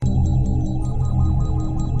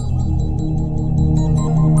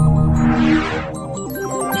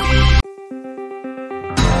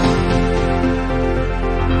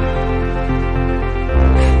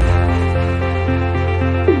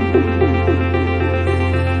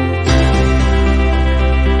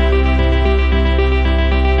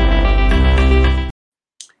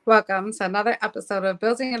Welcome to another episode of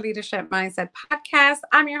Building a Leadership Mindset podcast.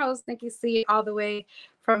 I'm your host, Nikki C, all the way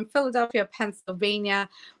from Philadelphia, Pennsylvania.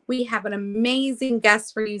 We have an amazing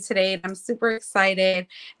guest for you today, and I'm super excited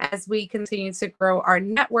as we continue to grow our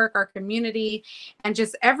network, our community, and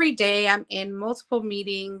just every day I'm in multiple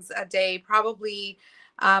meetings a day, probably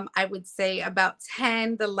I would say about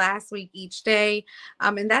 10 the last week each day.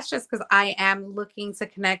 And that's just because I am looking to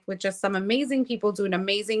connect with just some amazing people doing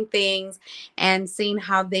amazing things and seeing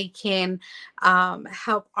how they can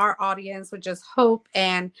help our audience with just hope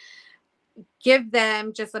and give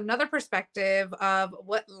them just another perspective of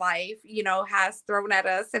what life, has thrown at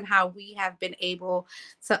us and how we have been able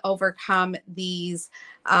to overcome these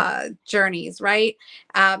journeys, right?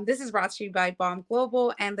 This is brought to you by Bomb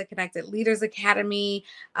Global and the Connected Leaders Academy.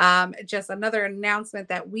 Just another announcement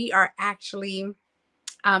that we actually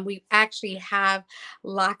have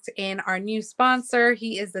locked in our new sponsor.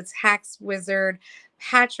 He is the tax wizard,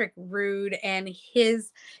 Patrick Rude, and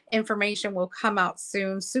his information will come out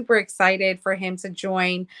soon. Super excited for him to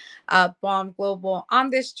join Bomb Global on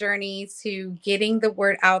this journey to getting the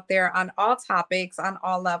word out there on all topics, on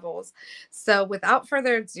all levels. So without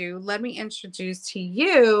further ado, let me introduce to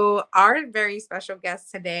you our very special guest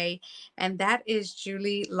today, and that is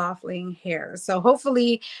Julie Loughlin Haers. So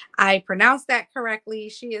hopefully I pronounced that correctly.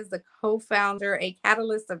 She is the co-founder, a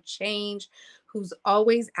catalyst of change, who's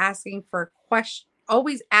always asking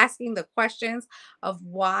the questions of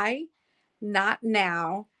why not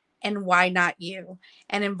now and why not you.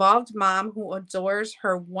 An involved mom who adores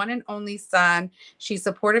her one and only son. She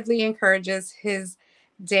supportively encourages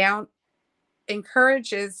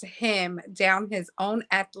him down his own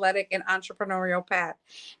athletic and entrepreneurial path.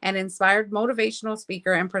 An inspired motivational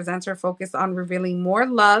speaker and presenter focused on revealing more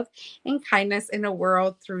love and kindness in the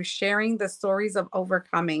world through sharing the stories of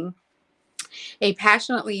overcoming. A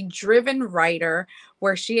passionately driven writer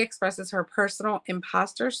where she expresses her personal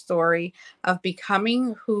imposter story of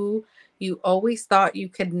becoming who you always thought you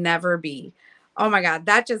could never be. Oh my God,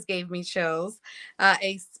 that just gave me chills.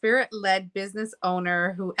 A spirit-led business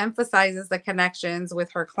owner who emphasizes the connections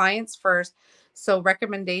with her clients first, so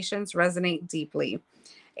recommendations resonate deeply.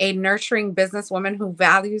 A nurturing businesswoman who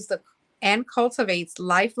values and cultivates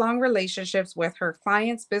lifelong relationships with her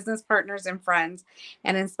clients, business partners, and friends.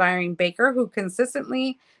 An inspiring baker who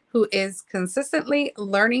is consistently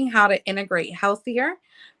learning how to integrate healthier,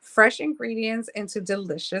 fresh ingredients into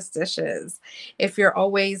delicious dishes. If you're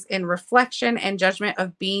always in reflection and judgment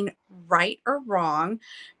of being right or wrong,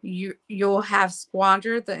 you'll have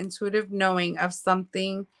squandered the intuitive knowing of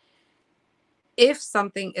something if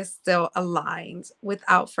something is still aligned.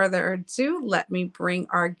 Without further ado, let me bring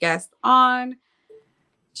our guest on.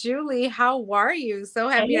 Julie, how are you? So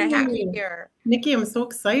happy to have you Hey, here. Nikki, I'm so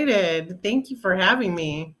excited. Thank you for having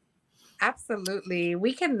me. Absolutely.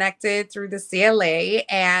 We connected through the CLA,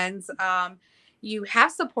 and you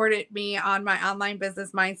have supported me on my online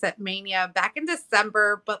business mindset mania back in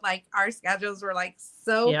December, but like our schedules were like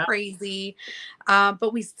so Yeah. crazy.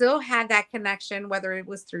 But we still had that connection, whether it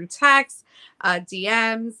was through text,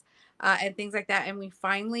 DMs, and things like that. And we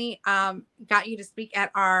finally got you to speak at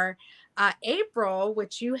our April,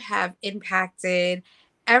 which you have impacted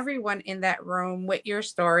everyone in that room with your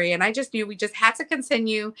story. And I just knew we just had to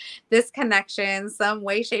continue this connection some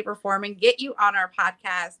way, shape, or form and get you on our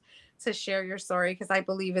podcast to share your story because I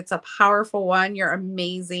believe it's a powerful one. You're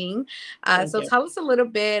amazing. Thank So you. tell us a little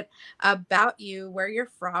bit about you, where you're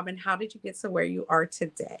from, and how did you get to where you are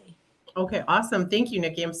today? Okay, awesome. Thank you,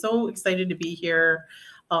 Nikki. I'm so excited to be here.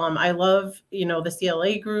 I love, the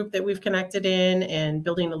CLA group that we've connected in and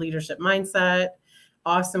building the leadership mindset.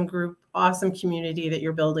 Awesome group, awesome community that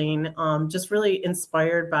you're building. Just really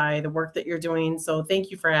inspired by the work that you're doing. So thank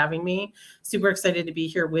you for having me. Super excited to be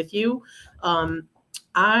here with you.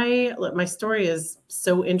 My story is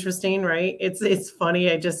so interesting, right? It's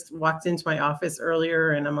funny. I just walked into my office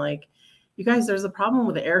earlier and I'm like, you guys, there's a problem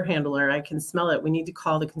with the air handler. I can smell it. We need to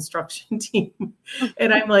call the construction team.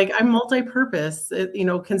 And I'm like, I'm multi-purpose,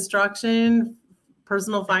 construction,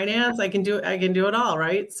 personal finance. I can do it all.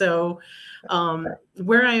 Right. So,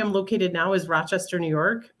 where I am located now is Rochester, New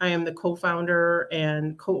York. I am the co-founder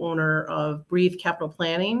and co-owner of Breathe Capital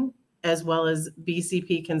Planning, as well as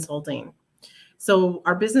BCP Consulting. So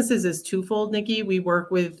our businesses is twofold, Nikki. We work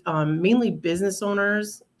with mainly business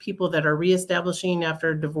owners, people that are reestablishing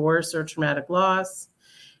after divorce or traumatic loss.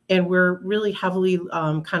 And we're really heavily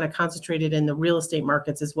kind of concentrated in the real estate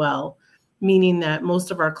markets as well, meaning that most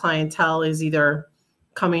of our clientele is either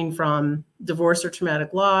coming from divorce or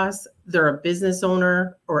traumatic loss, they're a business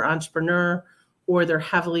owner or entrepreneur, or they're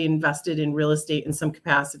heavily invested in real estate in some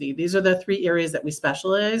capacity. These are the three areas that we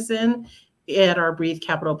specialize in. at our Breathe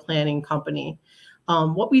Capital Planning company.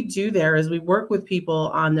 What we do there is we work with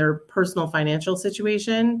people on their personal financial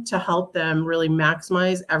situation to help them really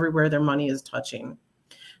maximize everywhere their money is touching.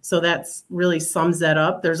 So that's really sums that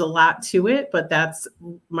up. There's a lot to it, but that's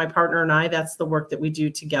my partner and I, that's the work that we do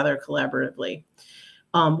together collaboratively.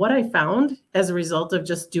 What I found as a result of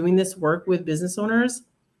just doing this work with business owners,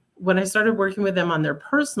 when I started working with them on their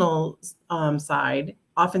personal side,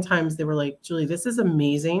 oftentimes they were like, Julie, this is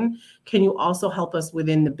amazing. Can you also help us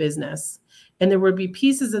within the business? And there would be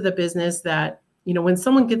pieces of the business that, you know, when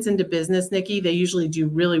someone gets into business, Nikki, they usually do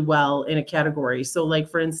really well in a category. So like,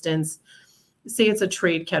 for instance, say it's a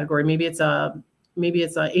trade category. Maybe it's a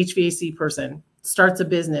HVAC person starts a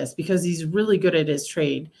business because he's really good at his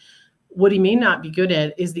trade. What he may not be good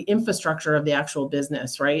at is the infrastructure of the actual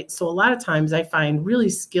business, right? So a lot of times I find really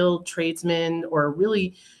skilled tradesmen or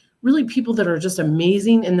really people that are just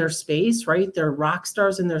amazing in their space, right? They're rock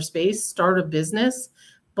stars in their space, start a business,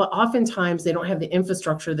 but oftentimes they don't have the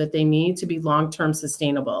infrastructure that they need to be long-term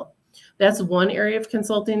sustainable. That's one area of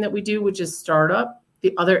consulting that we do, which is startup.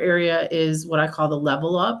 The other area is what I call the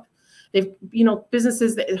level up. They've, you know,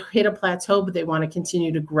 businesses that hit a plateau, but they want to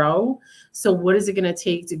continue to grow. So what is it going to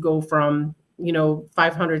take to go from, you know,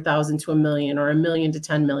 500,000 to 1 million or 1 million to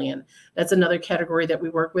 10 million? That's another category that we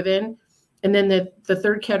work within. And then the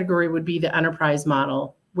third category would be the enterprise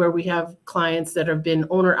model, where we have clients that have been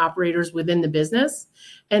owner operators within the business.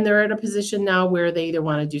 And they're at a position now where they either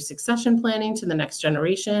want to do succession planning to the next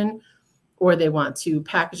generation, or they want to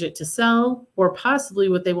package it to sell, or possibly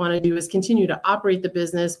what they want to do is continue to operate the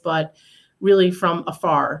business, but really from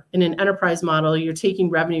afar. In an enterprise model, you're taking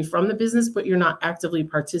revenue from the business, but you're not actively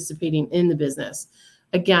participating in the business.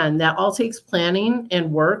 Again, that all takes planning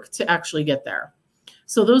and work to actually get there.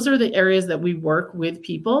 So those are the areas that we work with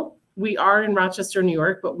people. We are in Rochester, New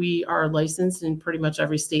York, but we are licensed in pretty much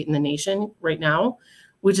every state in the nation right now,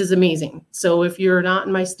 which is amazing. So if you're not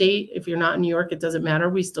in my state, if you're not in New York, it doesn't matter.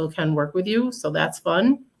 We still can work with you. So that's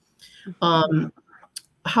fun.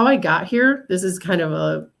 How I got here, this is kind of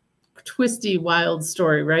a twisty, wild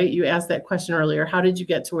story, right? You asked that question earlier. How did you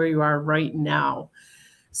get to where you are right now?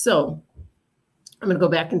 So I'm going to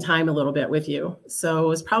go back in time a little bit with you. So it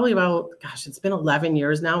was probably about, gosh, it's been 11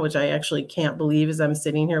 years now, which I actually can't believe as I'm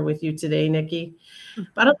sitting here with you today, Nikki.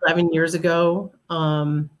 About 11 years ago,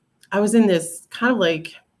 I was in this kind of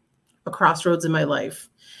like a crossroads in my life.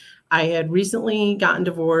 I had recently gotten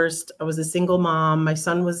divorced. I was a single mom. My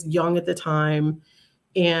son was young at the time.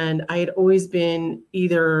 And I had always been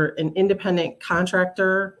either an independent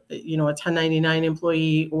contractor, you know, a 1099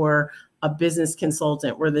 employee, or a business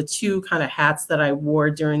consultant, were the two kind of hats that I wore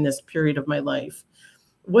during this period of my life.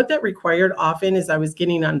 What that required often is I was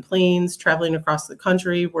getting on planes, traveling across the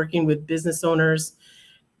country, working with business owners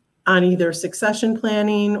on either succession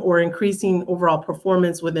planning or increasing overall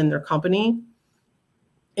performance within their company.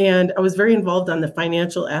 And I was very involved on the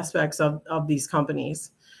financial aspects of these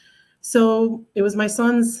companies. So it was my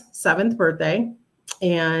son's 7th birthday,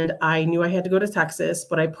 and I knew I had to go to Texas,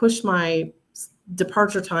 but I pushed my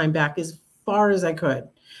departure time back as far as I could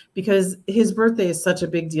because his birthday is such a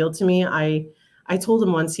big deal to me. I told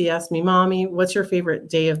him once, he asked me, Mommy, what's your favorite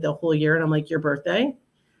day of the whole year? And I'm like, your birthday.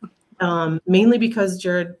 Mainly because,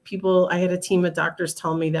 Jared, I had a team of doctors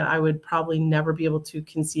tell me that I would probably never be able to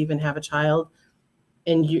conceive and have a child,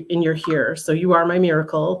 and you're here. So you are my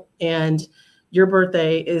miracle, and your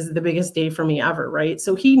birthday is the biggest day for me ever, right?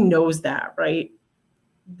 So he knows that, right?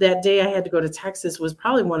 That day I had to go to Texas was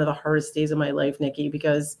probably one of the hardest days of my life, Nikki,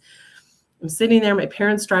 because I'm sitting there. My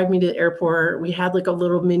parents drive me to the airport. We had like a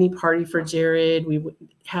little mini party for Jared. We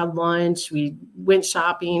had lunch. We went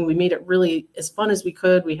shopping. We made it really as fun as we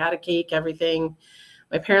could. We had a cake, everything.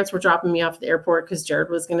 My parents were dropping me off at the airport because Jared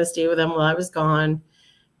was going to stay with them while I was gone.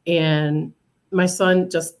 And my son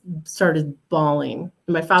just started bawling.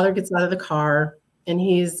 And my father gets out of the car and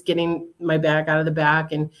he's getting my bag out of the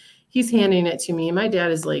back and he's handing it to me. My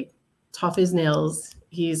dad is like tough as nails.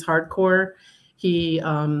 He's hardcore. He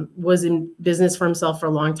was in business for himself for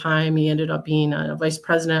a long time. He ended up being a vice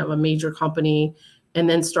president of a major company and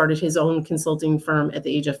then started his own consulting firm at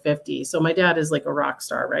the age of 50. So my dad is like a rock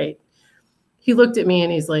star, right? He looked at me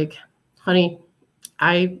and he's like, honey,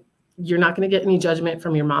 you're not going to get any judgment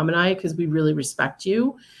from your mom and I because we really respect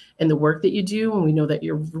you and the work that you do. And we know that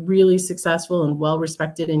you're really successful and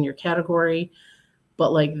well-respected in your category.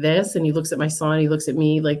 But like this, and he looks at my son, he looks at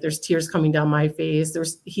me, like there's tears coming down my face.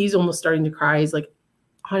 He's almost starting to cry. He's like,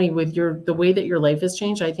 honey, with the way that your life has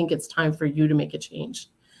changed, I think it's time for you to make a change.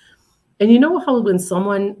 And you know how when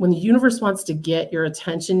the universe wants to get your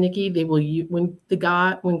attention, Nikki, they will, when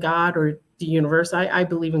God or the universe, I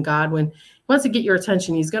believe in God, when he wants to get your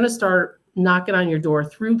attention, he's going to start knocking on your door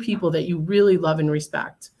through people that you really love and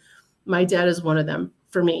respect. My dad is one of them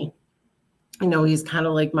for me. He's kind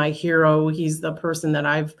of like my hero. He's the person that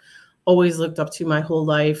I've always looked up to my whole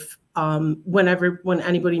life. When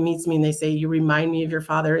anybody meets me and they say, you remind me of your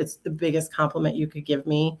father, it's the biggest compliment you could give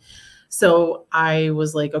me. So I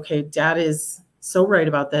was like, okay, dad is so right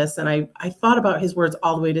about this. And I thought about his words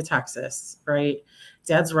all the way to Texas, right?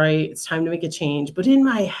 Dad's right. It's time to make a change. But in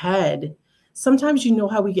my head, sometimes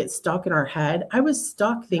how we get stuck in our head. I was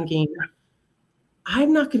stuck thinking,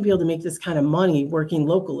 I'm not going to be able to make this kind of money working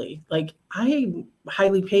locally. Like, I'm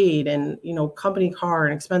highly paid and, company car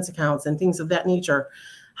and expense accounts and things of that nature.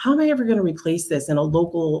 How am I ever going to replace this in a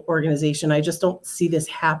local organization? I just don't see this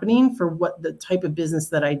happening for what the type of business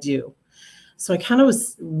that I do. So I kind of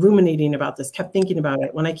was ruminating about this, kept thinking about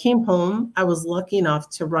it. When I came home, I was lucky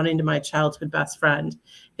enough to run into my childhood best friend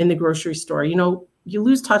in the grocery store. You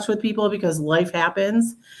lose touch with people because life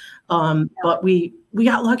happens. But we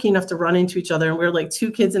got lucky enough to run into each other, and we were like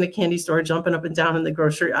two kids in a candy store jumping up and down in the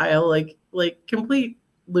grocery aisle, like complete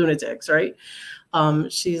lunatics, right?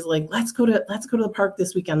 She's like, let's go to the park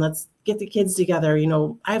this weekend. Let's get the kids together.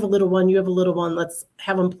 I have a little one, you have a little one. Let's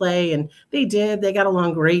have them play. And they did. They got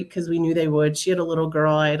along great because we knew they would. She had a little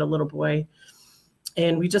girl, I had a little boy.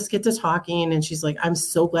 And we just get to talking. And she's like, I'm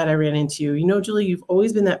so glad I ran into you. Julie, you've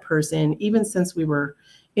always been that person, even since we were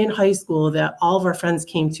in high school, that all of our friends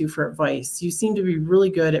came to for advice. You seem to be really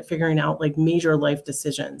good at figuring out like major life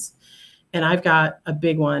decisions. And I've got a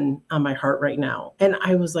big one on my heart right now. And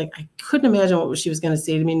I was like, I couldn't imagine what she was going to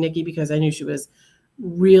say to me, Nikki, because I knew she was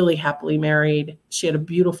really happily married. She had a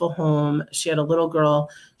beautiful home. She had a little girl.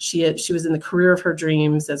 She was in the career of her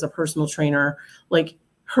dreams as a personal trainer. Like,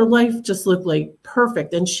 her life just looked like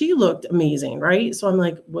perfect. And she looked amazing, right? So I'm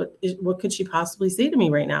like, what could she possibly say to me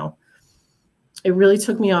right now? It really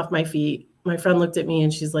took me off my feet. My friend looked at me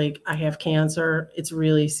and she's like, I have cancer. It's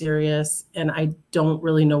really serious. And I don't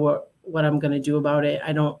really know what I'm going to do about it.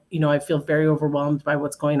 I feel very overwhelmed by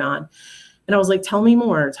what's going on. And I was like, tell me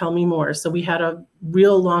more. So we had a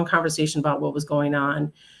real long conversation about what was going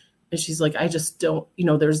on. And she's like, I just don't,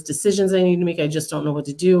 there's decisions I need to make. I just don't know what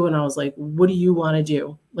to do. And I was like, what do you want to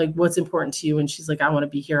do? Like, what's important to you? And she's like, I want to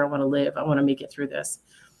be here. I want to live. I want to make it through this.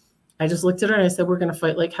 I just looked at her and I said, we're going to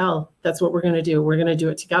fight like hell. That's what we're going to do. We're going to do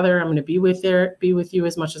it together. I'm going to be with you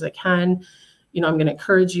as much as I can. I'm going to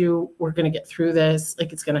encourage you. We're going to get through this.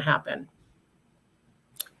 Like, it's going to happen.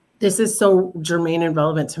 This is so germane and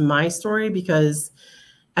relevant to my story because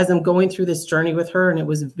as I'm going through this journey with her, and it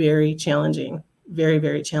was very challenging, very,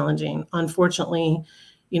 very challenging. Unfortunately,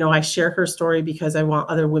 I share her story because I want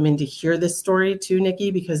other women to hear this story too, Nikki,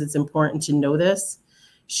 because it's important to know this.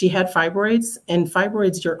 She had fibroids, and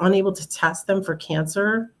fibroids, you're unable to test them for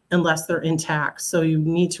cancer unless they're intact. So you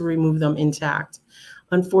need to remove them intact.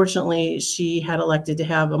 Unfortunately, she had elected to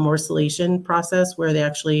have a morcellation process where they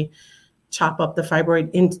actually chop up the fibroid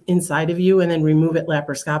inside of you and then remove it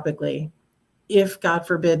laparoscopically. If, God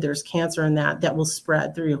forbid, there's cancer in that will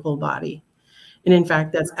spread through your whole body. And in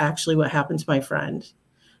fact, that's actually what happened to my friend.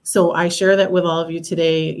 So I share that with all of you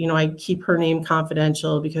today. I keep her name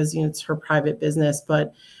confidential because it's her private business,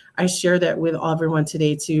 but I share that with everyone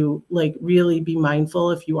today to like really be mindful.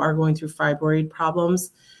 If you are going through fibroid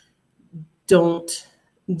problems, don't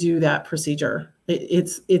do that procedure.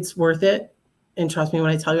 It's worth it. And trust me when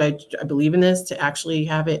I tell you, I believe in this, to actually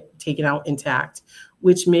have it taken out intact,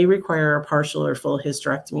 which may require a partial or full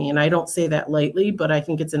hysterectomy. And I don't say that lightly, but I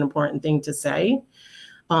think it's an important thing to say.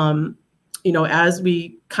 As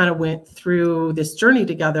we kind of went through this journey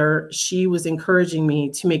together, she was encouraging me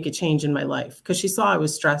to make a change in my life because she saw I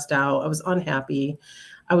was stressed out. I was unhappy.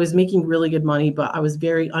 I was making really good money, but I was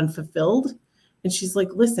very unfulfilled. And she's like,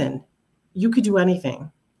 listen, you could do anything.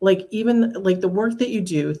 Like, even like the work that you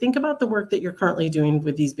do, think about the work that you're currently doing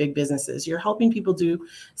with these big businesses. You're helping people do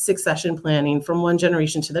succession planning from one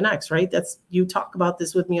generation to the next, right? You talk about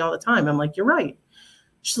this with me all the time. I'm like, you're right.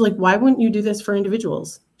 She's like, why wouldn't you do this for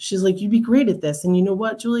individuals? She's like, you'd be great at this. And you know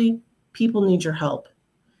what, Julie? People need your help.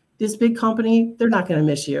 This big company, they're not going to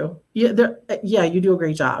miss you. Yeah, you do a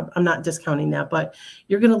great job. I'm not discounting that, but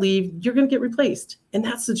you're going to leave, you're going to get replaced. And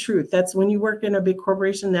that's the truth. That's when you work in a big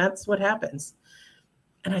corporation, that's what happens.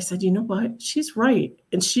 And I said, you know what? She's right.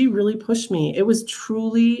 And she really pushed me. It was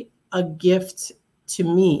truly a gift to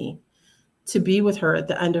me to be with her at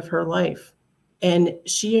the end of her life. And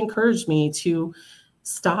she encouraged me to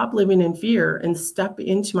stop living in fear and step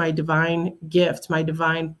into my divine gift, my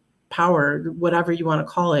divine power, whatever you want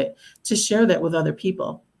to call it, to share that with other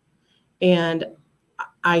people. And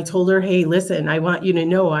I told her, hey, listen, I want you to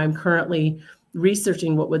know I'm currently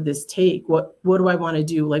researching what would this take? What do I want to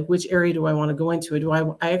do? Like, which area do I want to go into?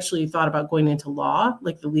 I actually thought about going into law,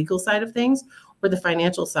 like the legal side of things, or the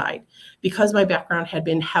financial side, because my background had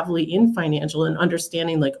been heavily in financial and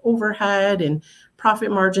understanding like overhead and profit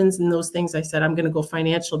margins and those things. I said, I'm going to go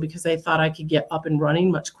financial because I thought I could get up and running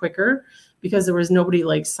much quicker because there was nobody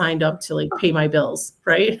like signed up to like pay my bills,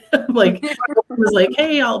 right? Like, it was like,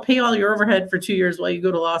 hey, I'll pay all your overhead for 2 years while you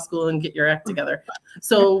go to law school and get your act together.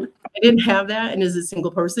 So I didn't have that. And as a single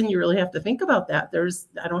person, you really have to think about that.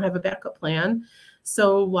 I don't have a backup plan.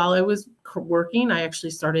 So while I was working, I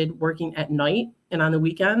actually started working at night and on the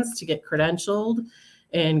weekends to get credentialed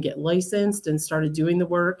and get licensed and started doing the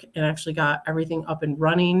work and actually got everything up and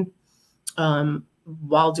running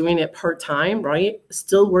while doing it part-time, right?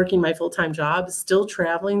 Still working my full-time job, still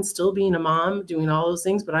traveling, still being a mom, doing all those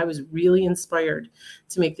things. But I was really inspired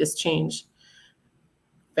to make this change.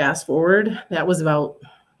 Fast forward, that was about,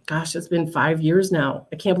 gosh, it's been 5 years now.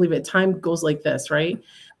 I can't believe it. Time goes like this, right?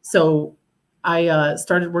 So I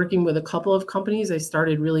started working with a couple of companies. I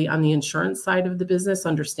started really on the insurance side of the business,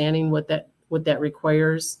 understanding what that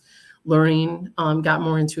requires, learning, got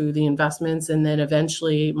more into the investments. And then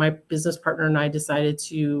eventually my business partner and I decided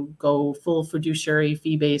to go full fiduciary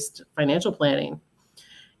fee-based financial planning.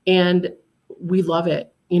 And we love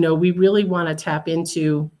it. We really want to tap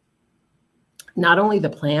into not only the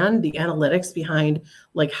plan, the analytics behind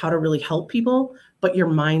like how to really help people, but your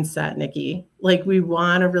mindset, Nikki. Like, we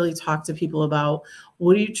want to really talk to people about,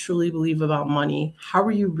 what do you truly believe about money? How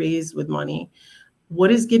were you raised with money?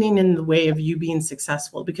 What is getting in the way of you being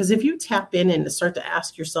successful? Because if you tap in and start to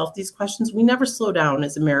ask yourself these questions, we never slow down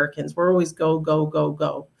as Americans. We're always go, go, go,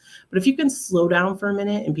 go. But if you can slow down for a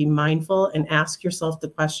minute and be mindful and ask yourself the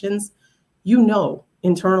questions,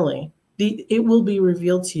 internally, it will be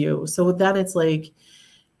revealed to you. So with that, it's like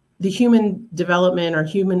the human development or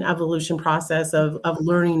human evolution process of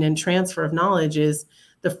learning and transfer of knowledge is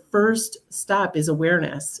the first step is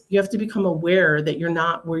awareness. You have to become aware that you're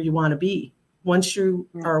not where you want to be. Once you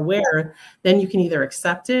are aware, then you can either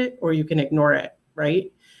accept it or you can ignore it,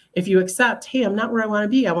 right? If you accept, hey, I'm not where I want to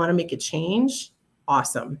be, I want to make a change,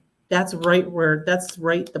 awesome. That's right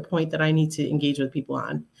the point that I need to engage with people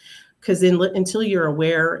on. Because until you're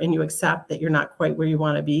aware and you accept that you're not quite where you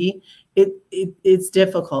want to be, it's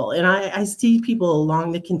difficult. And I see people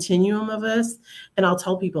along the continuum of this, and I'll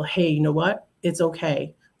tell people, hey, you know what? It's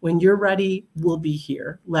okay. When you're ready, we'll be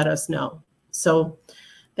here. Let us know. So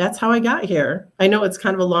that's how I got here. I know it's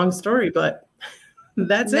kind of a long story, but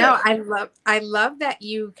that's No, it. I love that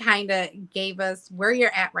you kind of gave us where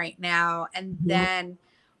you're at right now and Mhm. then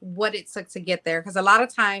what it took to get there. Because a lot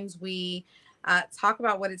of times we talk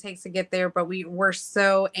about what it takes to get there, but we're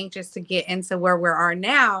so anxious to get into where we are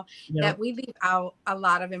now that Yep. we leave out a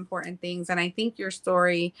lot of important things. And I think your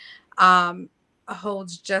story um,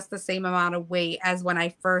 holds just the same amount of weight as when I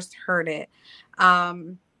first heard it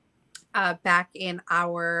back in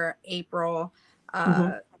our April.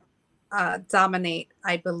 Mhm. Dominate,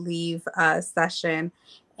 I believe, session.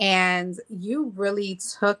 And you really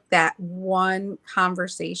took that one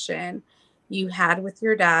conversation you had with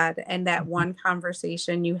your dad and that one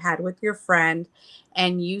conversation you had with your friend,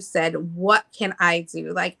 and you said, what can I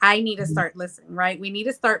do? Like, I need to Mhm. start listening, right? We need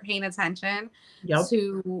to start paying attention Yep.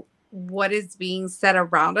 to what is being said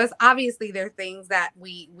around us. Obviously, there are things that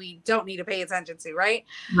we don't need to pay attention to, right?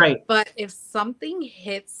 Right. But if something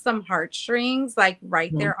hits some heartstrings, like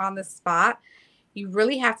right Mhm. there on the spot, you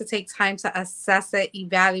really have to take time to assess it,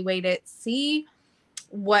 evaluate it, see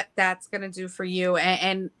what that's going to do for you.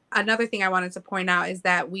 And another thing I wanted to point out is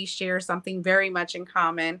that we share something very much in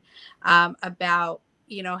common about,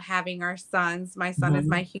 having our sons. My son is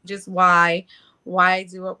my Mhm. hugest why I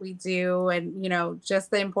do what we do. And,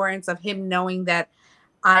 just the importance of him knowing that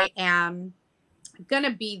I am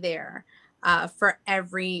gonna be there for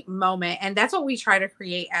every moment. And that's what we try to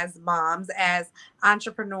create as moms, as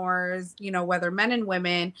entrepreneurs, whether men and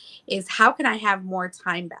women, is how can I have more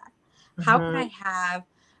time back? How can I Mhm. have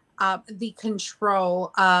the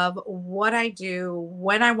control of what I do,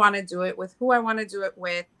 when I want to do it, with who I want to do it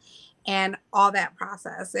with, and all that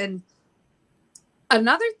process. And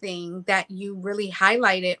another thing that you really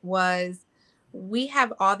highlighted was we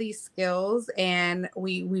have all these skills and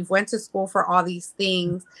we've went to school for all these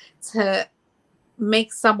things to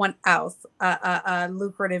make someone else a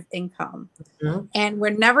lucrative income, Mhm. and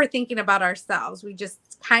we're never thinking about ourselves. We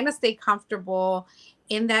just kind of stay comfortable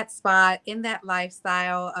in that spot, in that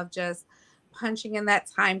lifestyle of just punching in that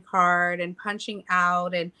time card and punching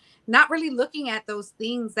out, and not really looking at those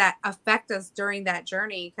things that affect us during that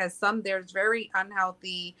journey. Because there's very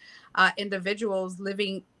unhealthy individuals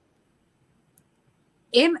living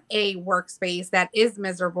in a workspace that is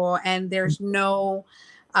miserable and there's no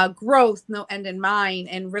growth, no end in mind,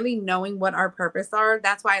 and really knowing what our purpose are.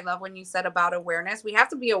 That's why I love when you said about awareness. We have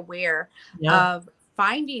to be aware Yeah. of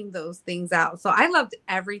finding those things out. So I loved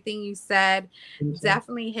everything you said. Thank you.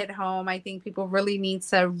 Definitely hit home. I think people really need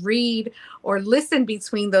to read or listen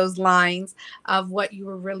between those lines of what you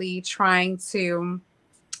were really trying to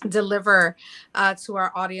deliver to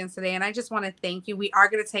our audience today. And I just want to thank you. We are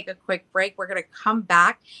going to take a quick break. We're going to come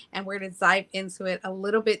back and we're going to dive into it a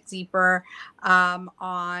little bit deeper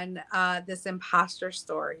on this imposter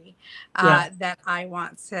story Yeah. that I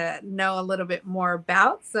want to know a little bit more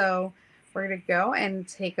about. So we're going to go and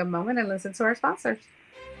take a moment and listen to our sponsors.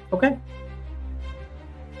 Okay.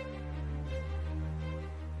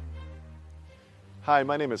 Hi,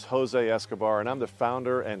 my name is Jose Escobar, and I'm the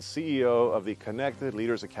founder and CEO of the Connected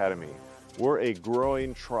Leaders Academy. We're a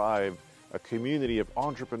growing tribe, a community of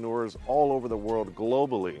entrepreneurs all over the world,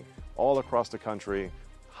 globally, all across the country,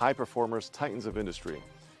 high performers, titans of industry.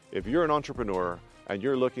 If you're an entrepreneur and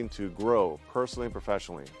you're looking to grow personally and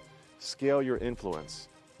professionally, scale your influence,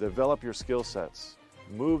 develop your skill sets,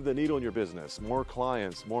 move the needle in your business, more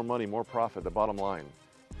clients, more money, more profit, the bottom line,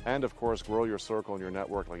 and of course, grow your circle and your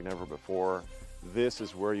network like never before, this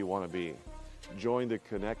is where you want to be. Join the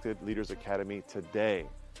Connected Leaders Academy today.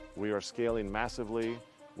 We are scaling massively.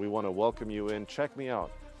 We want to welcome you in. Check me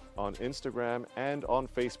out on Instagram and on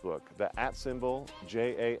Facebook, the @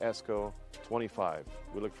 JAESCO25.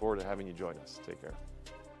 We look forward to having you join us. Take care.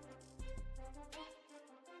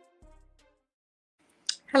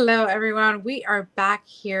 Hello, everyone. We are back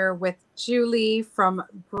here with Julie from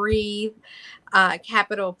Breathe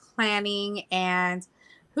Capital Planning, and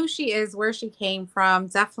who she is, where she came from.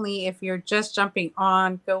 Definitely, if you're just jumping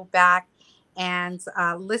on, go back and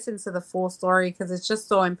listen to the full story because it's just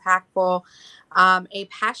so impactful. A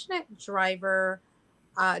passionate driven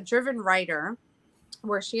writer,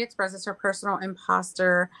 where she expresses her personal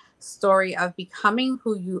imposter story of becoming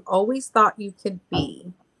who you always thought you could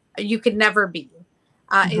never be.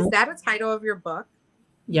 Is that a title of your book?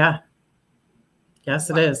 Yeah. Yes,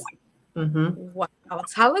 it Wow. is. Wow.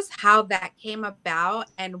 Tell us how that came about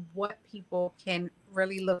and what people can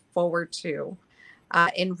really look forward to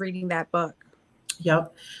in reading that book.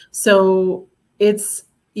 Yep. So it's,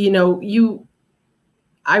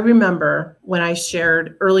 I remember when I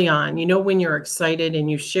shared early on, when you're excited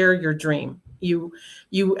and you share your dream, you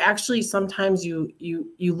actually sometimes you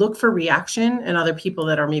look for reaction in other people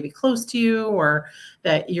that are maybe close to you, or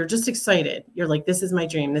that you're just excited. You're like, this is my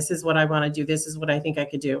dream. This is what I want to do. This is what I think I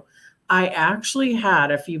could do. I actually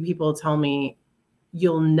had a few people tell me,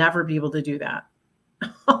 you'll never be able to do that.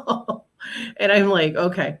 And I'm like,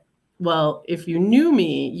 okay, well, if you knew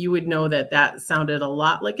me, you would know that that sounded a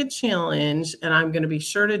lot like a challenge, and I'm going to be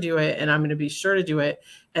sure to do it. And I'm going to be sure to do it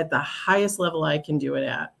at the highest level I can do it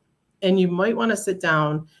at. And you might want to sit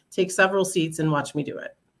down, take several seats and watch me do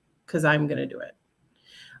it, because I'm going to do it.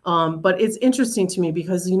 But it's interesting to me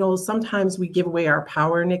because, sometimes we give away our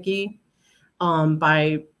power, Nikki,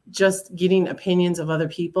 by just getting opinions of other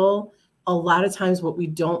people. A lot of times what we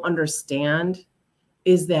don't understand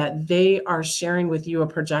is that they are sharing with you a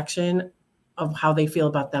projection of how they feel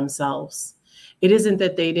about themselves. It isn't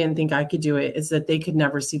that they didn't think I could do it. It's that they could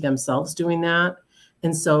never see themselves doing that.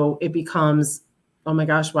 And so it becomes, oh my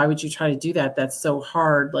gosh, why would you try to do that? That's so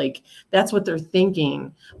hard. Like, that's what they're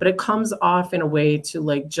thinking. But it comes off in a way to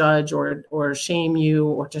like judge or shame you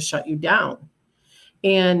or to shut you down.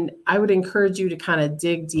 And I would encourage you to kind of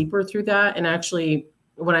dig deeper through that. And actually,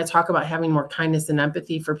 when I talk about having more kindness and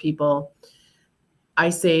empathy for people, I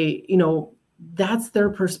say, that's their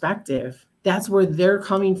perspective. That's where they're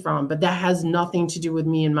coming from. But that has nothing to do with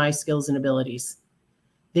me and my skills and abilities.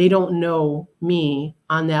 They don't know me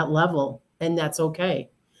on that level, and that's okay.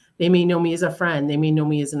 They may know me as a friend. They may know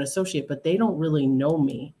me as an associate, but they don't really know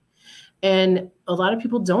me. And a lot of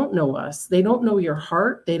people don't know us. They don't know your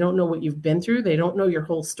heart. They don't know what you've been through. They don't know your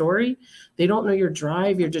whole story. They don't know your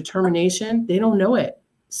drive, your determination. They don't know it.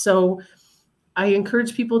 So I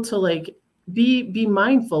encourage people to like be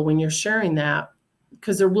mindful when you're sharing that,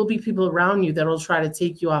 because there will be people around you that will try to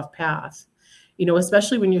take you off path,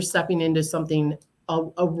 especially when you're stepping into something,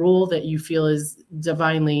 a role that you feel is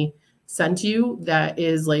divinely sent to you, that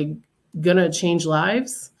is like gonna change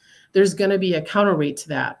lives. There's gonna be a counterweight to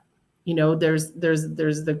that. There's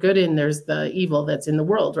the good and there's the evil that's in the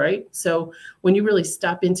world, right? So when you really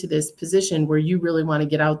step into this position where you really want to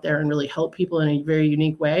get out there and really help people in a very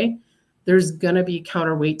unique way, there's going to be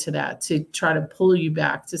counterweight to that, to try to pull you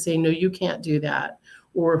back, to say, no, you can't do that.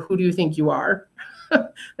 Or who do you think you are?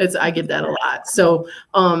 I get that a lot. So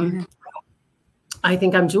I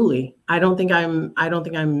think I'm Julie. I don't think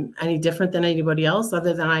I'm any different than anybody else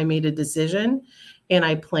other than I made a decision and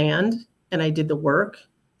I planned and I did the work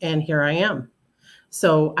and here I am.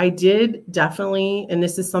 So I did definitely, and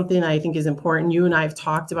this is something I think is important. You and I have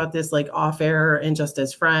talked about this like off air and just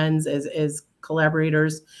as friends, as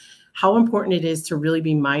collaborators, how important it is to really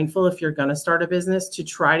be mindful if you're going to start a business to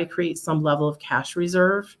try to create some level of cash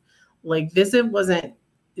reserve. Like this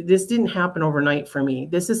didn't happen overnight for me.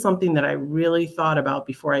 This is something that I really thought about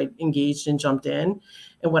before I engaged and jumped in.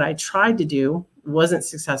 And what I tried to do wasn't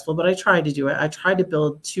successful, but I tried to do it. I tried to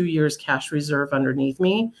build 2 years cash reserve underneath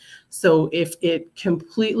me. So if it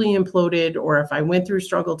completely imploded, or if I went through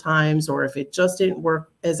struggle times, or if it just didn't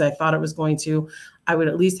work as I thought it was going to, I would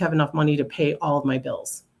at least have enough money to pay all of my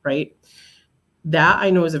bills, right? That I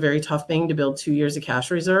know is a very tough thing to build 2 years of cash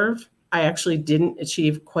reserve. I actually didn't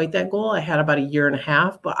achieve quite that goal. I had about a year and a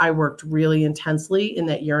half, but I worked really intensely in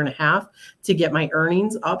that year and a half to get my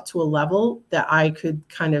earnings up to a level that I could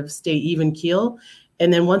kind of stay even keel.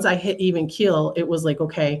 And then once I hit even keel, it was like,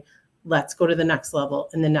 okay, let's go to the next level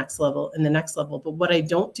and the next level and the next level. But what I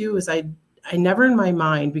don't do is I never in my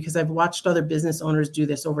mind, because I've watched other business owners do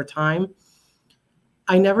this over time,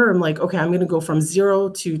 I never am like, okay, I'm going to go from 0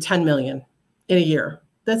 to 10 million in a year.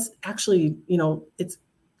 That's actually,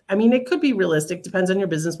 it could be realistic, depends on your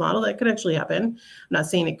business model. That could actually happen. I'm not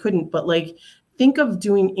saying it couldn't, but like, think of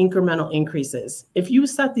doing incremental increases. If you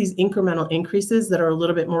set these incremental increases that are a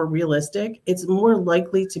little bit more realistic, it's more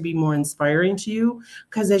likely to be more inspiring to you,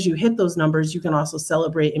 because as you hit those numbers, you can also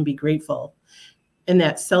celebrate and be grateful. And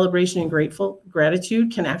that celebration and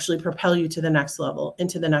gratitude can actually propel you to the next level,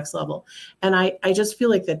 into the next level. And I just feel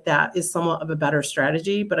like that is somewhat of a better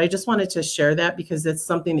strategy, but I just wanted to share that because it's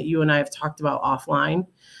something that you and I have talked about offline.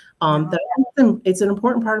 It's an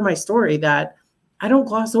important part of my story that I don't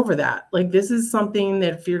gloss over that. Like, this is something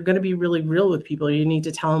that if you're going to be really real with people, you need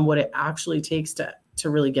to tell them what it actually takes to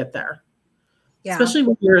really get there. Yeah. Especially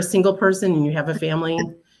when you're a single person and you have a family,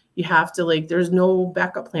 you have to, like, there's no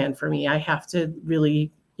backup plan for me. I have to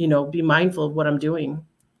really, be mindful of what I'm doing.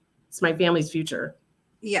 It's my family's future.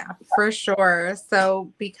 Yeah, for sure.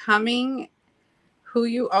 So becoming who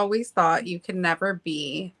you always thought you could never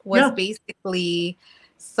be was basically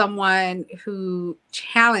someone who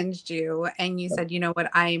challenged you and you said, you know what,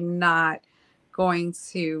 I'm not going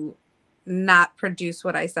to not produce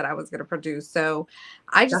what I said I was going to produce. So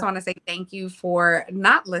I just want to say thank you for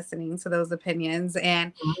not listening to those opinions.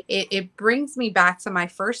 And it brings me back to my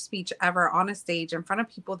first speech ever on a stage in front of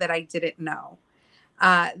people that I didn't know,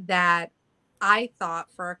 that I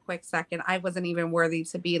thought for a quick second I wasn't even worthy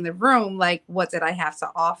to be in the room. Like, what did I have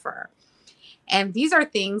to offer? And these are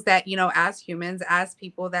things that, as humans, as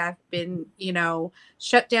people that have been,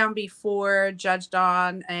 shut down before, judged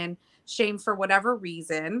on, and shamed for whatever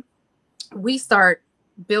reason, we start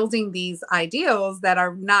building these ideals that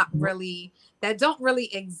are not really, that don't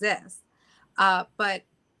really exist. But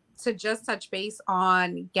to just touch base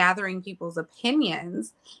on gathering people's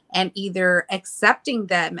opinions and either accepting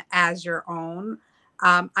them as your own.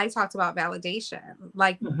 I talked about validation.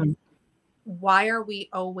 Like, why are we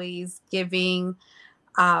always giving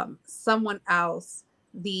someone else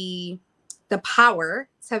the power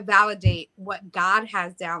to validate what God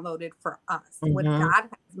has downloaded for us, what God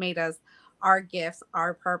has made us, our gifts,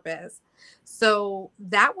 our purpose? So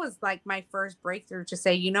that was like my first breakthrough to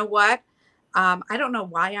say, you know what? I don't know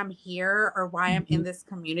why I'm here or why I'm in this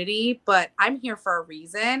community, but I'm here for a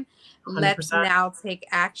reason. 100%. Let's now take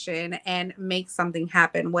action and make something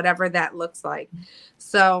happen, whatever that looks like.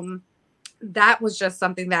 So that was just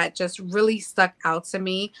something that just really stuck out to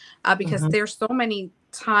me, because there's so many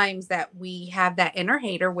times that we have that inner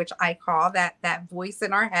hater, which I call that voice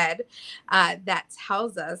in our head, that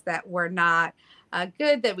tells us that we're not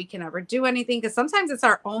good, that we can never do anything. Because sometimes it's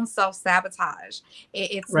our own self-sabotage.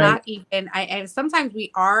 It's not even, and sometimes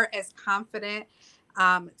we are as confident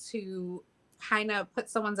to kind of put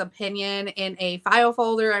someone's opinion in a file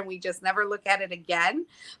folder and we just never look at it again.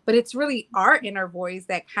 But it's really our inner voice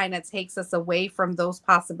that kind of takes us away from those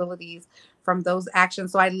possibilities, from those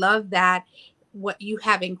actions. So I love that what you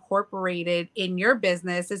have incorporated in your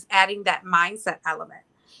business is adding that mindset element.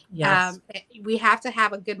 Yes. We have to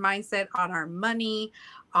have a good mindset on our money,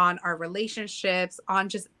 on our relationships, on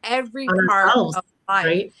just every part of life.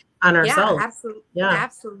 Right? On ourselves. Yeah, absolutely. Yeah.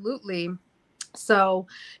 Absolutely. So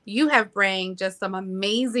you have bring just some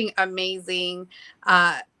amazing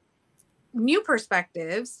new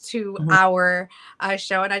perspectives to our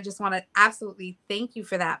show. And I just want to absolutely thank you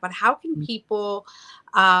for that. But how can people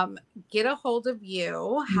get a hold of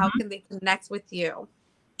you? How can they connect with you?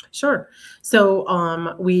 Sure.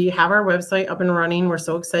 So we have our website up and running. We're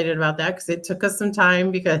so excited about that because it took us some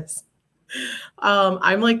time because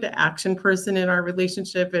I'm like the action person in our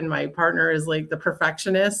relationship, and my partner is like the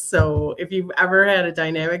perfectionist. So if you've ever had a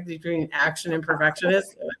dynamic between action and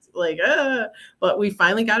perfectionist, it's like, but we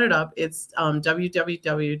finally got it up. It's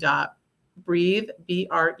www.breathe,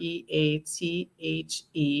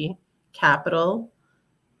 BREATHE, capital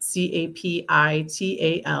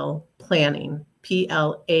CAPITAL planning,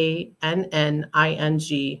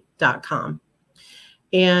 PLANNING.com.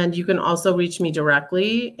 And you can also reach me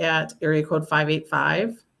directly at area code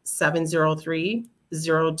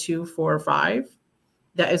 585-703-0245.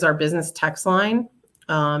 That is our business text line.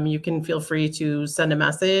 You can feel free to send a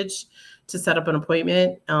message to set up an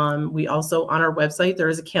appointment. We also, on our website, there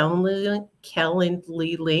is a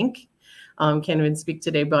Calendly link. Can't even speak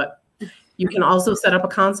today, but you can also set up a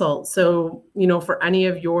consult. So, for any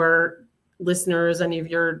of your listeners, any of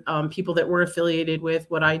your people that we're affiliated with,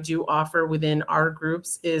 what I do offer within our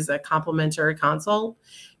groups is a complimentary consult.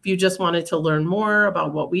 If you just wanted to learn more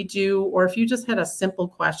about what we do, or if you just had a simple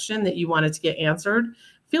question that you wanted to get answered,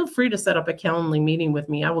 feel free to set up a Calendly meeting with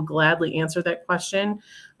me. I will gladly answer that question.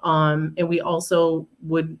 And we also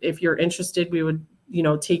would, if you're interested, we would,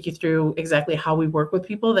 take you through exactly how we work with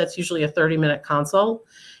people. That's usually a 30-minute consult.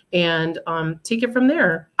 And take it from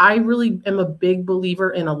there. I really am a big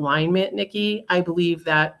believer in alignment, Nikki. I believe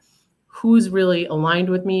that who's really aligned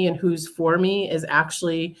with me and who's for me is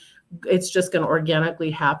actually, it's just going to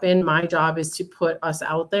organically happen. My job is to put us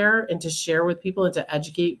out there and to share with people and to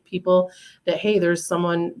educate people that, hey, there's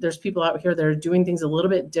people out here that are doing things a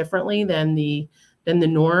little bit differently than the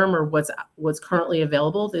norm or what's currently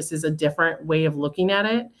available. This is a different way of looking at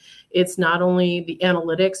it. It's not only the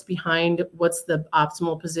analytics behind what's the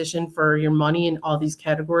optimal position for your money in all these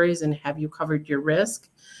categories and have you covered your risk,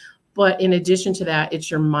 but in addition to that, it's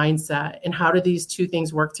your mindset and how do these two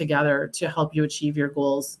things work together to help you achieve your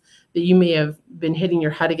goals that you may have been hitting your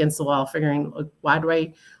head against the wall, figuring, like,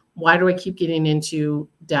 why do I keep getting into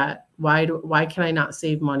debt? Why can I not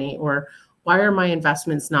save money? Or why are my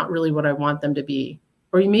investments not really what I want them to be?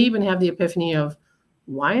 Or you may even have the epiphany of,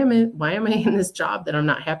 why am I in this job that I'm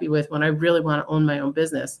not happy with when I really want to own my own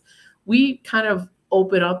business? We kind of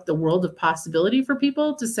open up the world of possibility for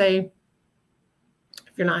people to say,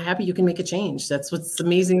 if you're not happy, you can make a change. That's what's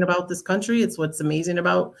amazing about this country. It's what's amazing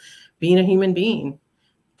about being a human being.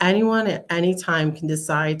 Anyone at any time can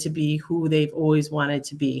decide to be who they've always wanted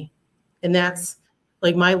to be. And that's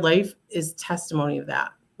like, my life is testimony of that.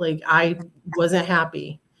 Like, I wasn't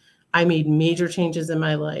happy. I made major changes in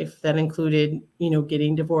my life that included,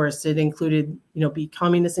 getting divorced. It included,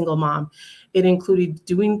 becoming a single mom. It included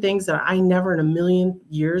doing things that I never in a million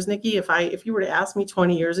years, Nikki, if you were to ask me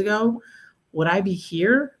 20 years ago, would I be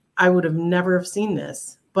here? I would have never have seen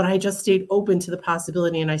this. But I just stayed open to the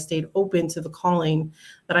possibility, and I stayed open to the calling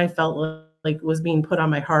that I felt like was being put on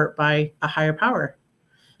my heart by a higher power.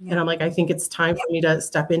 Yeah. And I'm like, I think it's time for me to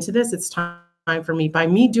step into this. It's time for me, by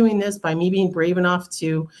me doing this, by me being brave enough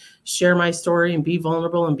to share my story and be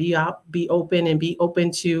vulnerable and be open and be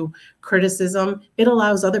open to criticism, it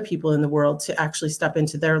allows other people in the world to actually step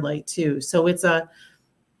into their light too. So it's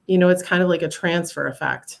it's kind of like a transfer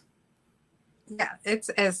effect. Yeah, it's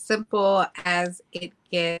as simple as it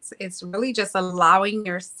gets. It's really just allowing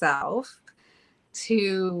yourself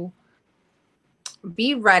to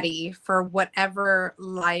be ready for whatever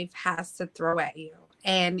life has to throw at you.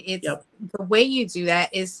 And it's the way you do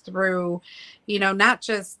that is through, not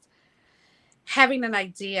just having an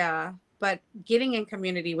idea, but getting in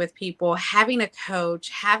community with people, having a coach,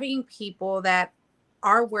 having people that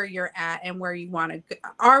are where you're at and where you want to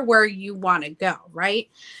go, right?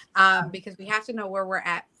 Because we have to know where we're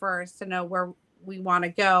at first to know where we want to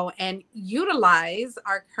go and utilize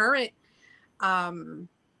our current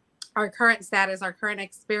status, our current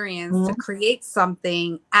experience to create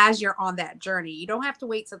something as you're on that journey. You don't have to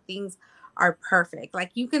wait till things are perfect. Like,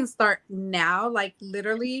 you can start now. Like,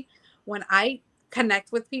 literally, when I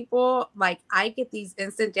connect with people, like, I get these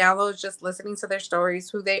instant downloads just listening to their stories,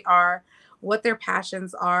 who they are, what their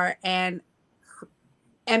passions are, and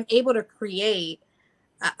am able to create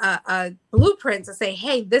a blueprint to say,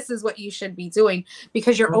 hey, this is what you should be doing,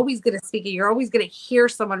 because you're always going to speak it. You're always going to hear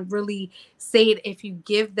someone really say it if you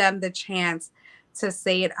give them the chance to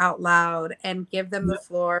say it out loud and give them the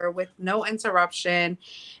floor with no interruption,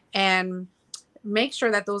 and make sure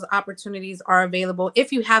that those opportunities are available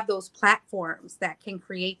if you have those platforms that can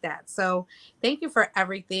create that. So thank you for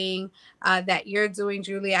everything that you're doing,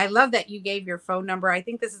 Julie. I love that you gave your phone number. I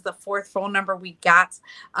think this is the 4th phone number we got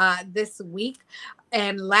this week.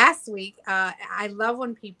 And last week, I love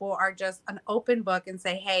when people are just an open book and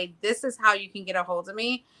say, hey, this is how you can get a hold of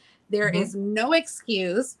me. There is no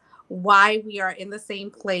excuse why we are in the same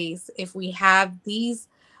place if we have these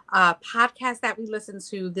podcasts that we listen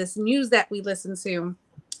to, this news that we listen to,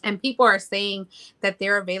 and people are saying that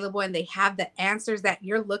they're available and they have the answers that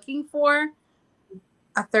you're looking for.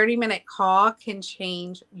 A 30-minute call can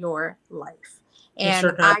change your life. It And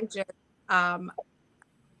sure can. I just,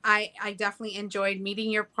 I definitely enjoyed meeting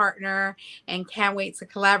your partner and can't wait to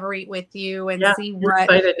collaborate with you and Yeah, see I'm what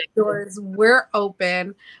excited. doors we're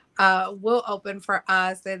open will open for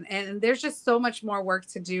us. And there's just so much more work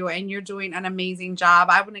to do, and you're doing an amazing job.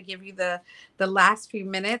 I want to give you the last few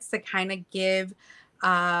minutes to kind of give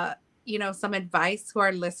some advice to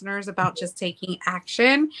our listeners about just taking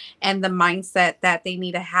action and the mindset that they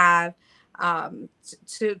need to have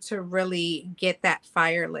to really get that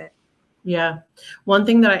fire lit. Yeah. One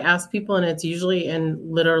thing that I ask people, and it's usually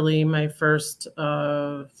in literally my first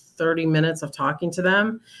 30 minutes of talking to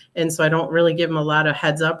them. And so I don't really give them a lot of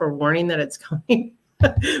heads up or warning that it's coming,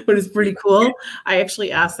 but it's pretty cool. I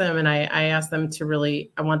actually ask them, and I ask them to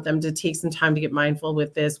really, I want them to take some time to get mindful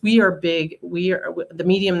with this. We are the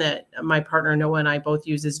medium that my partner Noah and I both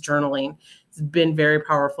use is journaling. It's been very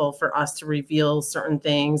powerful for us to reveal certain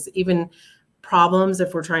things, even problems.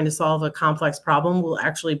 If we're trying to solve a complex problem, we'll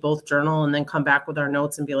actually both journal and then come back with our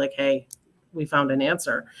notes and be like, hey, we found an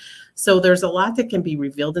answer. So there's a lot that can be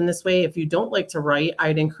revealed in this way. If you don't like to write,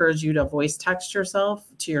 I'd encourage you to voice text yourself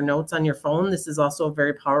to your notes on your phone. This is also a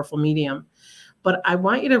very powerful medium. But I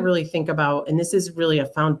want you to really think about, and this is really a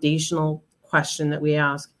foundational question that we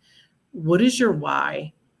ask, what is your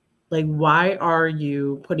why? Like, why are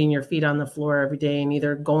you putting your feet on the floor every day and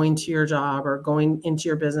either going to your job or going into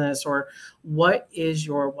your business? Or what is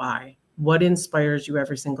your why? What inspires you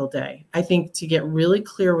every single day? I think to get really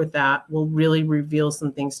clear with that will really reveal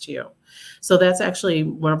some things to you. So that's actually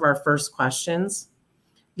one of our first questions.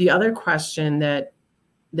 The other question that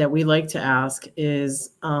we like to ask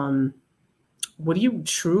is, what do you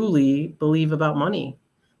truly believe about money?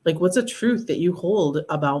 Like, what's a truth that you hold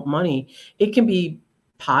about money? It can be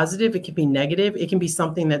positive, it can be negative, it can be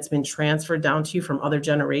something that's been transferred down to you from other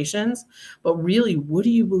generations. But really, what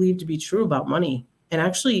do you believe to be true about money? And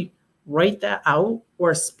actually write that out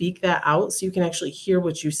or speak that out so you can actually hear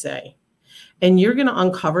what you say. And you're going to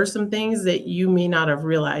uncover some things that you may not have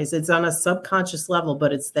realized. It's on a subconscious level,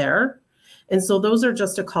 but it's there. And so those are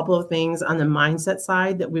just a couple of things on the mindset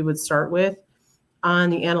side that we would start with.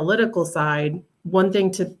 On the analytical side, one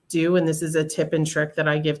thing to do, and this is a tip and trick that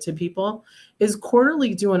I give to people, is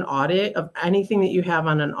quarterly do an audit of anything that you have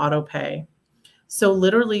on an auto pay. So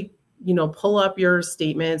literally, pull up your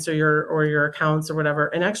statements or your accounts or whatever,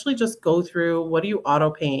 and actually just go through, what are you auto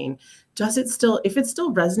paying? Does it still, if it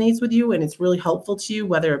still resonates with you and it's really helpful to you,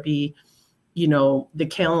 whether it be, the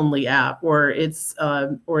Calendly app or it's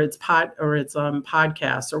podcasts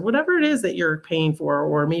or whatever it is that you're paying for,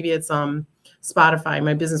 or maybe it's Spotify.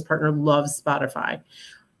 My business partner loves Spotify.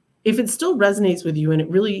 If it still resonates with you and it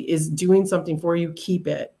really is doing something for you, keep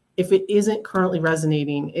it. If it isn't currently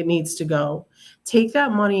resonating, it needs to go. Take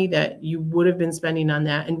that money that you would have been spending on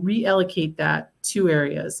that and reallocate that to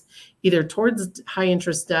areas, either towards high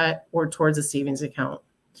interest debt or towards a savings account.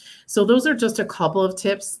 So those are just a couple of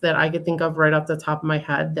tips that I could think of right off the top of my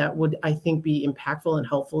head that would, I think, be impactful and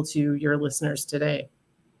helpful to your listeners today.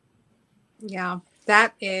 Yeah,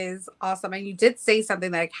 that is awesome. And you did say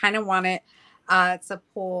something that I kind of wanted to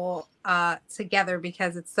pull together,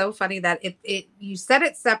 because it's so funny that it you said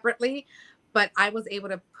it separately, but I was able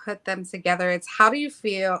to put them together. It's, how do you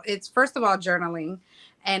feel? It's, first of all, journaling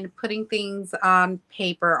and putting things on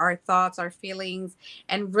paper, our thoughts, our feelings,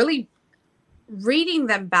 and really reading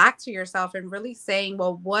them back to yourself and really saying,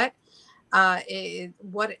 well, what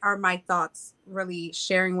are my thoughts really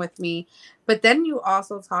sharing with me? But then you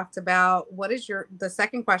also talked about, the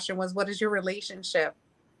second question was, what is your relationship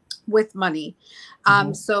with money?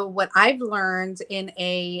 So what I've learned in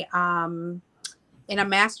a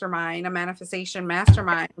mastermind, a manifestation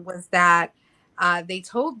mastermind, was that they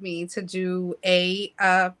told me to do a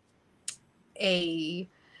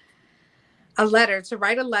letter, to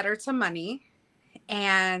write a letter to money.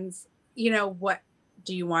 And what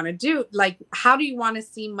do you want to do? Like, how do you want to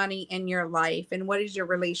see money in your life, and what is your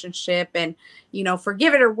relationship, and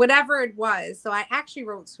forgive it, or whatever it was. So I actually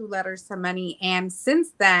wrote 2 letters to money, and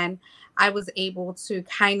since then I was able to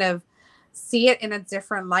kind of see it in a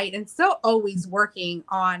different light, and still always working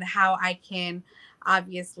on how I can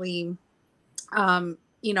obviously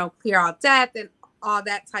clear out debt and all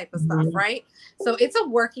that type of stuff, Mhm. right? So it's a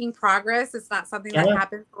working progress. It's not something that Yeah.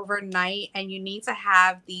 happens overnight, and you need to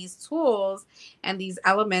have these tools and these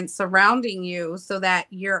elements surrounding you so that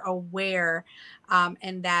you're aware,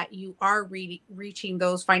 and that you are reaching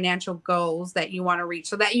those financial goals that you want to reach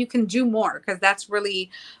so that you can do more, because that's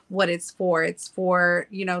really what it's for. It's for,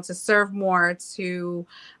 to serve more, to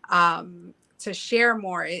share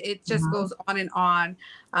more. It just Mhm. goes on and on.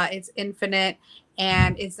 It's infinite,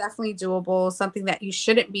 and it's definitely doable, something that you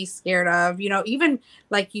shouldn't be scared of. Even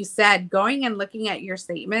like you said, going and looking at your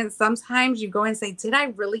statements, sometimes you go and say, did I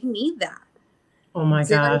really need that? Oh my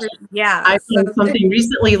Did I gosh. really? Yeah. I So, found something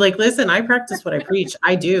recently, like, listen, I practice what I preach.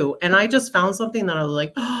 I do. And I just found something that I was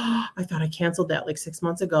like, oh, I thought I canceled that like 6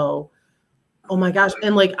 months ago. Oh my gosh.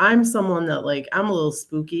 And like, I'm someone that like, I'm a little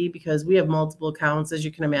spooky because we have multiple accounts, as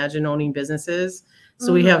you can imagine, owning businesses.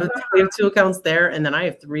 So we have 2 accounts there, and then I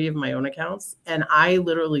have 3 of my own accounts. And I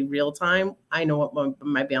literally real time, I know what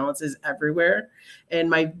my balance is everywhere. And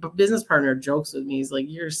my business partner jokes with me. He's like,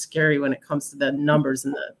 you're scary when it comes to the numbers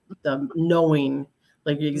and the knowing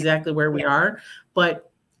like yeah. exactly where we are. But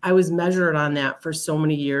I was measured on that for so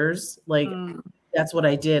many years. Like Mm. that's what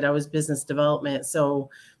I did. I was business development. So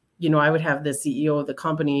I would have the CEO of the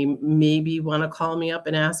company maybe want to call me up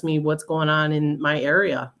and ask me what's going on in my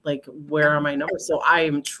area, like where Yeah. are my numbers? So I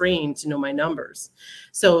am trained to know my numbers.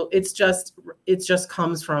 So it just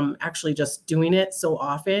comes from actually just doing it so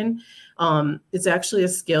often. It's actually a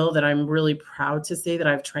skill that I'm really proud to say that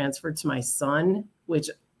I've transferred to my son,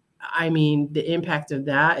 which I mean, the impact of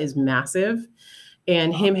that is massive.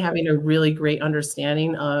 And him having a really great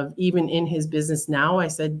understanding of even in his business now, I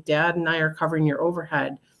said, Dad and I are covering your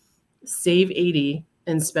overhead. Save 80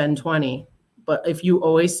 and spend 20. But if you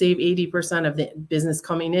always save 80% of the business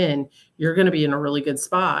coming in, you're going to be in a really good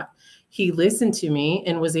spot. He listened to me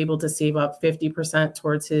and was able to save up 50%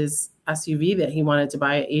 towards his SUV that he wanted to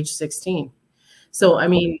buy at age 16. So, I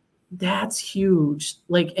mean, that's huge.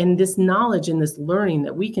 Like, and this knowledge and this learning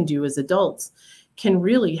that we can do as adults can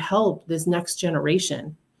really help this next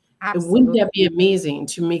generation. And wouldn't Absolutely. that be amazing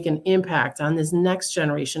to make an impact on this next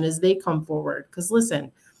generation as they come forward? Because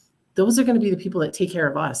listen, those are going to be the people that take care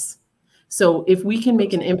of us. So if we can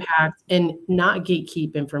make an impact and not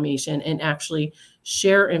gatekeep information and actually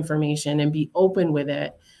share information and be open with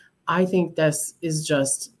it, I think this is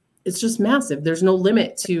just it's just massive. There's no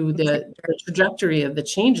limit to the trajectory of the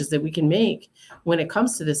changes that we can make when it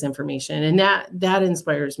comes to this information. And that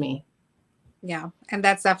inspires me. Yeah, and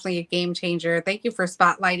that's definitely a game changer. Thank you for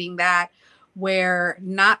spotlighting that, where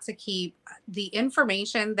not to keep the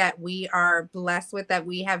information that we are blessed with, that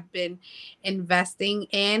we have been investing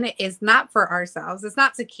in, is not for ourselves. It's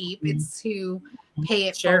not to keep, Mhm. it's to pay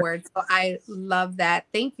it Share. forward. So I love that.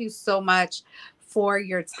 Thank you so much for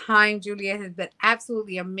your time, Julia. It has been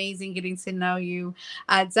absolutely amazing getting to know you.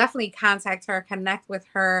 Definitely contact her, connect with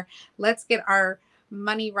her. Let's get our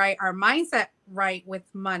money right, our mindset right with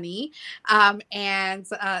money, and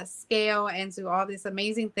scale and do all these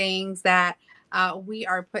amazing things that we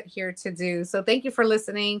are put here to do. So, thank you for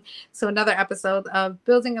listening to another episode of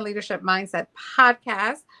Building a Leadership Mindset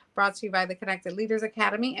podcast, brought to you by the Connected Leaders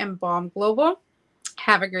Academy and Balm Global.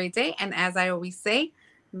 Have a great day. And as I always say,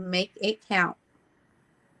 make it count.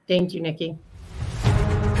 Thank you, Nikki.